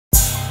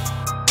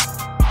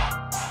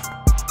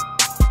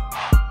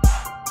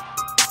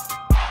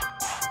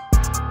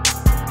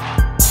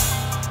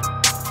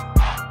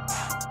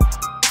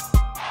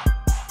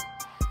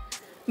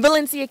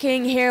Valencia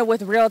King here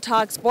with Real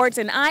Talk Sports,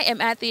 and I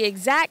am at the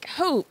exact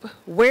hoop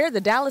where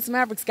the Dallas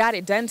Mavericks got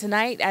it done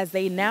tonight, as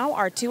they now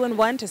are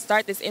 2-1 to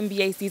start this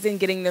NBA season,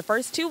 getting their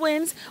first 2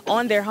 wins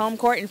on their home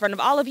court in front of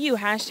all of you,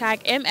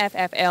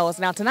 #MFFLs.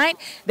 Now tonight,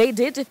 they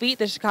did defeat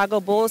the Chicago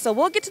Bulls, so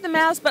we'll get to the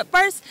Mavs, but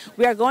first,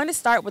 we are going to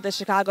start with the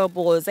Chicago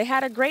Bulls. They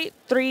had a great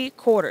 3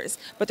 quarters,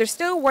 but they're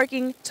still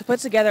working to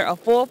put together a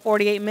full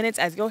 48 minutes,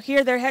 as you'll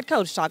hear their head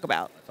coach talk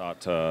about. I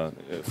thought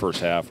first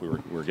half we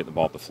were getting the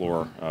ball up the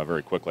floor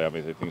very quickly. I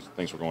mean,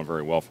 things were going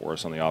very well for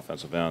us on the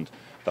offensive end.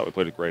 I thought we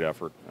played a great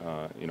effort.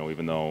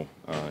 Even though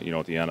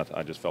at the end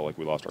I just felt like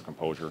we lost our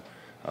composure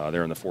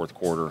there in the fourth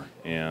quarter.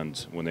 And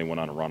when they went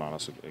on a run on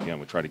us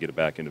again, we tried to get it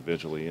back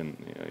individually, and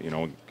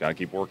got to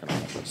keep working on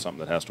it. That's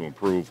something that has to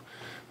improve.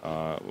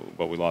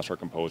 But we lost our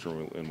composure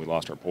and we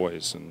lost our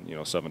poise.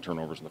 And 7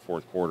 turnovers in the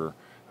fourth quarter.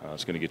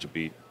 It's going to get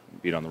you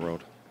beat on the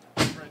road.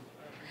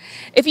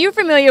 If you're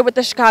familiar with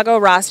the Chicago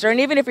roster, and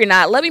even if you're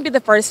not, let me be the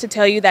first to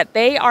tell you that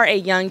they are a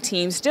young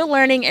team, still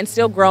learning and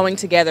still growing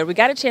together. We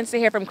got a chance to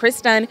hear from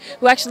Chris Dunn,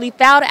 who actually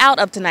fouled out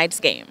of tonight's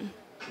game.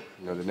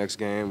 The next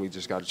game, we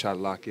just got to try to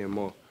lock in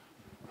more.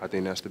 I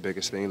think that's the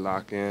biggest thing,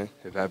 lock in.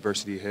 If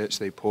adversity hits,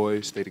 stay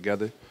poised, stay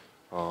together,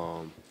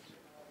 and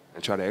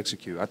try to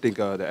execute. I think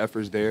the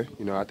effort's there.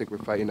 I think we're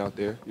fighting out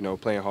there,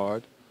 playing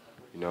hard.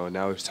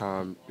 Now it's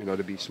time,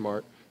 to be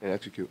smart and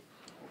execute.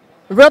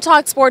 Real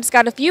Talk Sports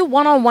got a few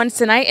one-on-ones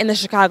tonight in the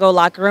Chicago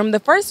locker room. The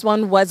first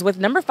one was with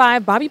number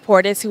 5, Bobby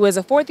Portis, who is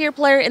a 4th-year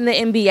player in the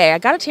NBA. I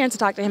got a chance to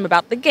talk to him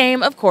about the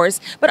game, of course,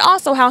 but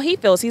also how he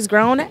feels he's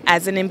grown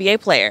as an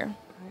NBA player.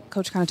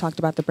 Coach kind of talked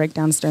about the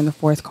breakdowns during the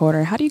fourth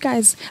quarter. How do you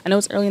guys, I know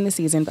it's early in the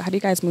season, but how do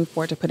you guys move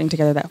forward to putting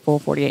together that full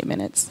 48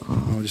 minutes?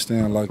 I'm just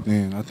staying locked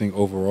in. I think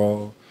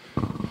overall,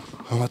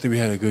 I think we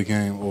had a good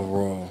game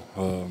overall.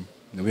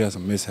 We had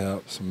some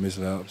mishaps, some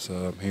mislaps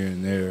here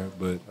and there,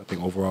 but I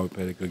think overall we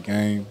played a good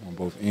game on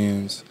both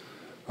ends.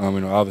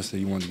 Obviously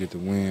you wanted to get the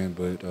win,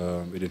 but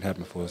it didn't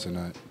happen for us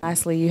tonight.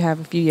 Lastly, you have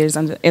a few years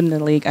in the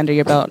league under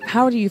your belt.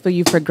 How do you feel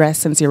you've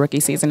progressed since your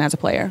rookie season as a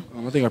player?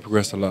 I think I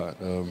progressed a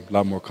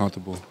lot more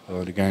comfortable.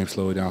 The game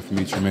slowed down for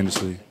me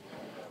tremendously.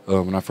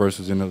 When I first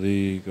was in the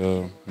league,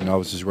 I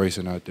was just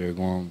racing out there,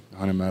 going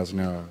 100 miles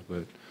an hour,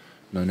 but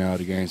now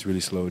the game's really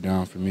slowed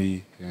down for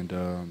me, and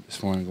it's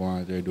fun to go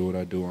out there and do what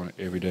I do on it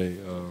every day.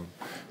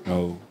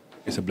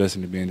 It's a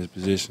blessing to be in this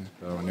position.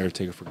 I never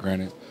take it for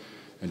granted,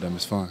 and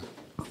it's fun.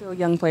 Still a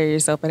young player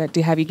yourself, but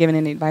have you given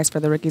any advice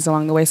for the rookies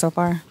along the way so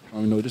far?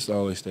 Just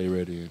always stay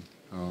ready.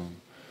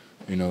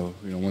 And,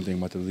 one thing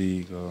about the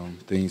league,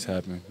 things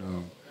happen.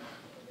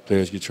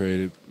 Players get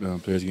traded,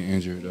 players get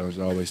injured.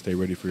 Always stay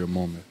ready for your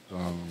moment.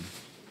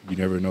 You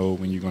never know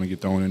when you're going to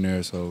get thrown in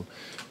there, so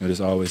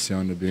just always sit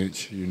on the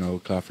bench,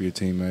 clap for your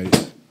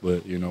teammates.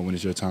 But, when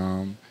it's your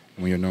time,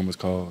 when your number's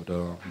called,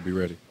 be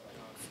ready.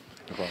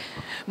 No problem.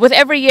 With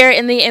every year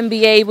in the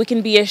NBA, we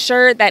can be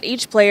assured that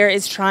each player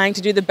is trying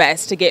to do the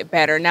best to get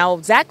better.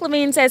 Now, Zach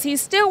LaVine says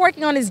he's still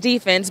working on his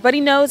defense, but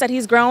he knows that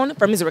he's grown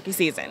from his rookie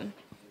season.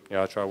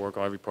 Yeah, I try to work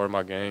on every part of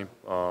my game.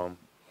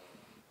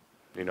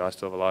 I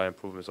still have a lot of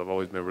improvements. I've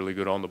always been really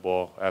good on the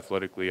ball.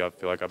 Athletically, I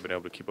feel like I've been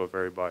able to keep up with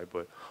everybody,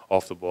 but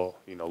off the ball,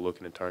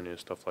 looking and turning and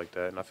stuff like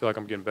that. And I feel like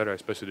I'm getting better,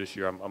 especially this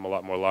year. I'm a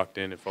lot more locked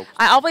in and focused.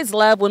 I always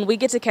love when we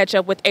get to catch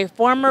up with a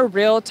former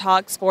Real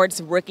Talk Sports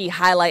rookie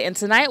highlight, and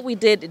tonight we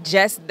did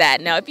just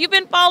that. Now, if you've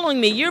been following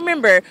me, you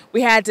remember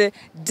we had to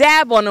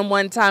dab on him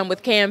one time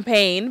with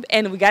Campaign,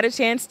 and we got a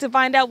chance to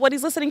find out what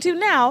he's listening to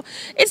now.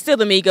 It's still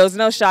the Migos,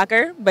 no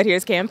shocker, but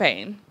here's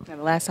Campaign. Now,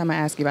 the last time I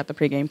asked you about the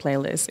pregame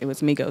playlist, it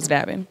was Migos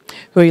dabbing.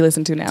 Who are you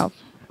listening to now?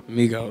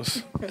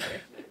 Migos.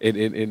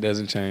 It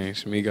doesn't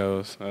change.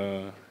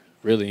 Migos.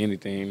 Really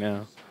anything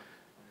now.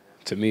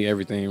 To me,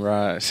 everything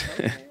rides.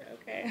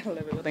 Okay, I love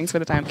it. Well, thanks for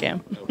the time,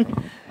 Cam.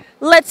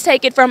 Let's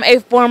take it from a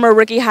former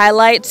rookie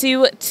highlight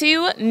to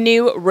 2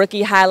 new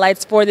rookie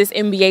highlights for this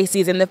NBA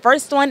season. The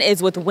first one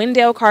is with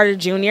Wendell Carter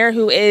Jr.,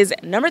 who is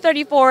number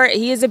 34.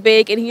 He is a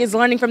big, and he is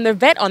learning from the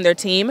vet on their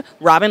team,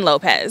 Robin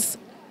Lopez.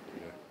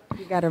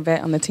 You got a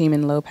vet on the team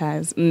in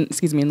Lopez.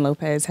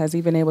 Has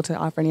he been able to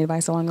offer any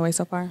advice along the way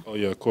so far? Oh,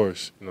 yeah, of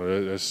course.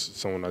 That's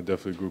someone I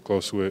definitely grew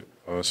close with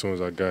as soon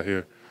as I got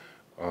here.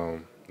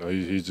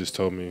 He just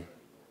told me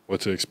what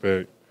to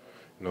expect.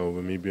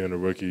 With me being a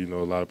rookie, a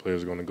lot of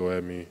players are going to go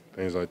at me,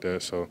 things like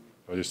that. So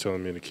just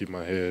telling me to keep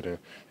my head, and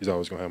he's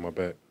always going to have my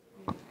back.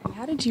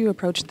 How did you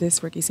approach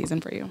this rookie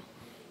season for you?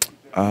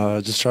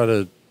 Just try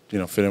to,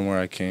 fit in where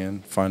I can,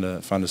 find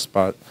a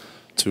spot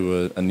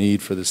to a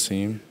need for this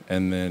team,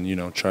 and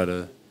then try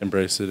to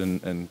embrace it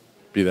and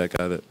be that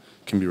guy that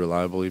can be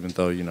reliable, even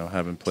though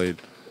haven't played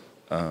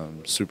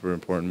super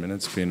important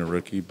minutes being a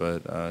rookie,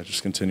 but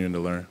just continuing to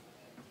learn.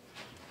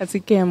 I see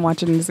Cam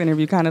watching this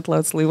interview kind of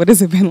closely. What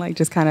has it been like,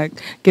 just kind of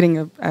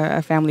getting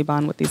a family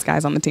bond with these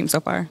guys on the team so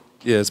far?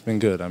 Yeah, it's been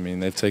good. I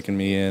mean, they've taken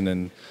me in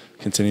and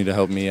continue to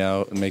help me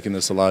out and making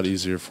this a lot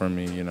easier for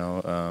me,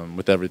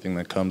 with everything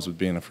that comes with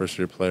being a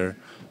first-year player.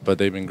 But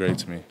they've been great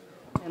to me.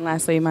 And And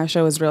lastly, my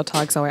show is Real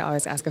Talk, so I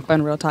always ask a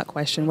fun Real Talk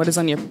question. What is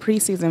on your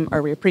preseason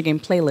or your pregame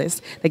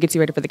playlist that gets you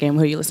ready for the game?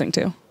 Who are you listening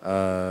to?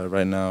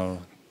 Right now,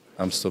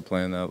 I'm still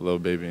playing that Lil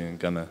Baby and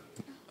Gunna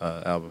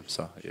album,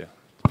 so yeah.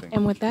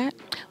 And with that,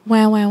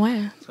 wow,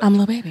 I'm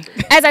Lil Baby.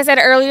 As I said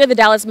earlier, the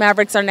Dallas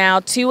Mavericks are now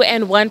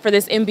 2-1 for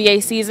this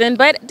NBA season,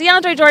 but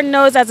DeAndre Jordan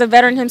knows as a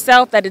veteran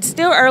himself that it's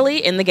still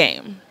early in the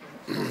game.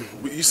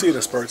 You see it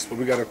in spurts, but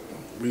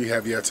we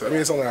have yet to. I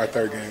mean, it's only our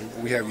third game.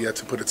 We have yet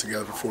to put it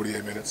together for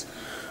 48 minutes.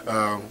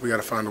 We got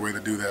to find a way to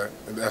do that,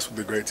 and that's what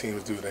the great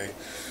teams do.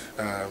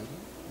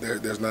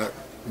 There's not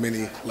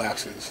many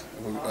lapses.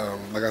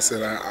 Like I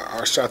said,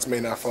 our shots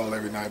may not fall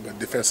every night, but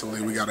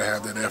defensively we got to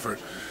have that effort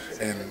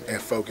and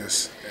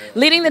focus.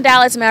 Leading the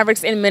Dallas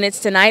Mavericks in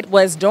minutes tonight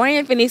was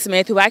Dorian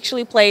Finney-Smith, who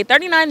actually played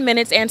 39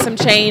 minutes and some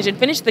change and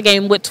finished the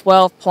game with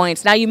 12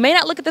 points. Now, you may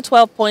not look at the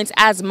 12 points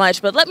as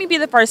much, but let me be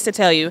the first to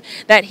tell you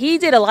that he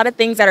did a lot of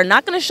things that are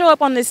not going to show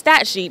up on this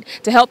stat sheet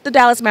to help the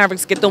Dallas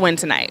Mavericks get the win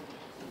tonight.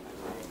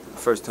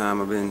 First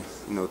time I've been,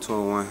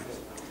 2-1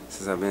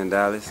 since I've been in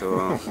Dallas, so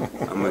I'm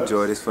going to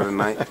enjoy this for the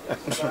night.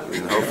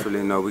 And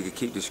hopefully, we can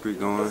keep the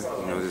streak going, this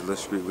little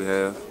streak we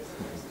have.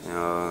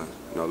 And,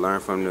 learn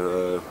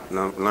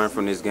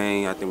from this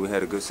game. I think we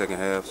had a good second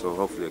half, so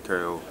hopefully it'll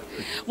carry over.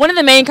 One of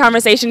the main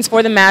conversations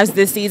for the Mavs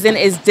this season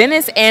is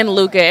Dennis and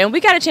Luka, and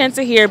we got a chance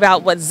to hear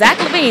about what Zach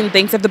LaVine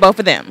thinks of the both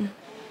of them.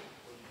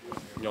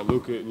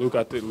 Luka,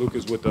 I think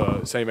Luka's with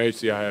the same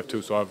agency I have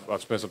too, so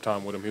I've spent some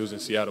time with him. He was in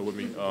Seattle with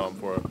me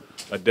for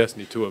a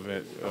Destiny 2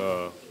 event,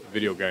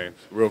 video games.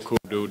 Real cool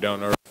dude, down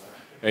to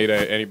earth.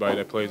 Anybody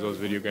that plays those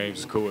video games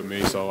is cool with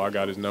me, so I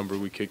got his number.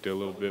 We kicked it a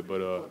little bit,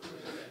 but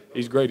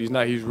he's great.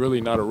 He's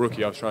really not a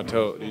rookie. I was trying to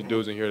tell these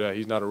dudes in here that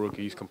he's not a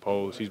rookie. He's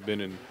composed. He's been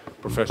in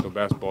professional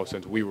basketball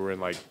since we were in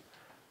like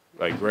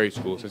grade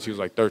school, since he was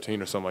like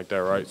 13 or something like that,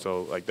 right?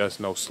 So that's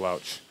no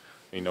slouch.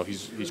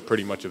 He's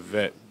pretty much a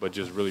vet, but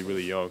just really,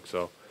 really young.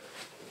 So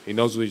he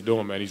knows what he's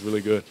doing, man. He's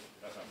really good.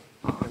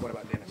 And what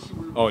about Dennis?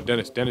 Oh,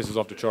 Dennis is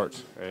off the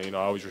charts. And, I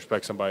always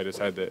respect somebody that's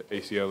had the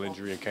ACL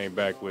injury and came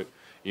back with,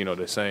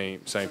 the same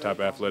type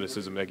of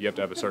athleticism. Like, you have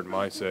to have a certain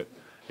mindset,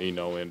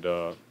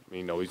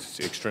 he's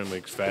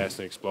extremely fast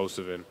and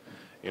explosive, and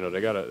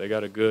they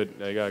got a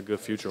good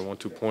future,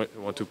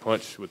 1-2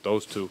 punch with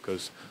those two,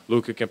 because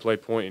Luka can play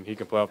point and he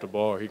can play off the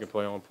ball, or he can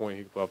play on point and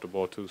he can play off the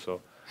ball too.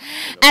 So.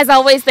 As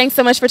always, thanks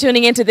so much for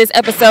tuning into this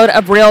episode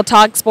of Real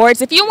Talk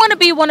Sports. If you want to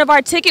be one of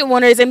our ticket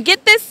winners and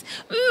get this,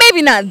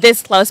 maybe not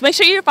this close, make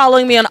sure you're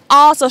following me on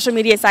all social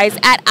media sites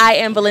at I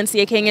am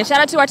Valencia King. And shout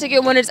out to our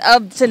ticket winners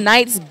of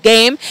tonight's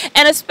game.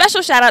 And a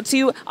special shout out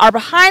to our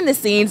behind the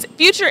scenes,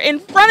 future in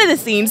front of the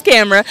scenes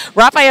camera,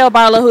 Rafeal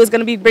Barlowe, who is going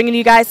to be bringing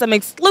you guys some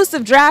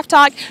exclusive draft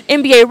talk,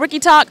 NBA rookie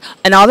talk,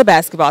 and all the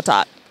basketball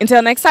talk.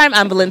 Until next time,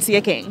 I'm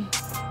Valencia King.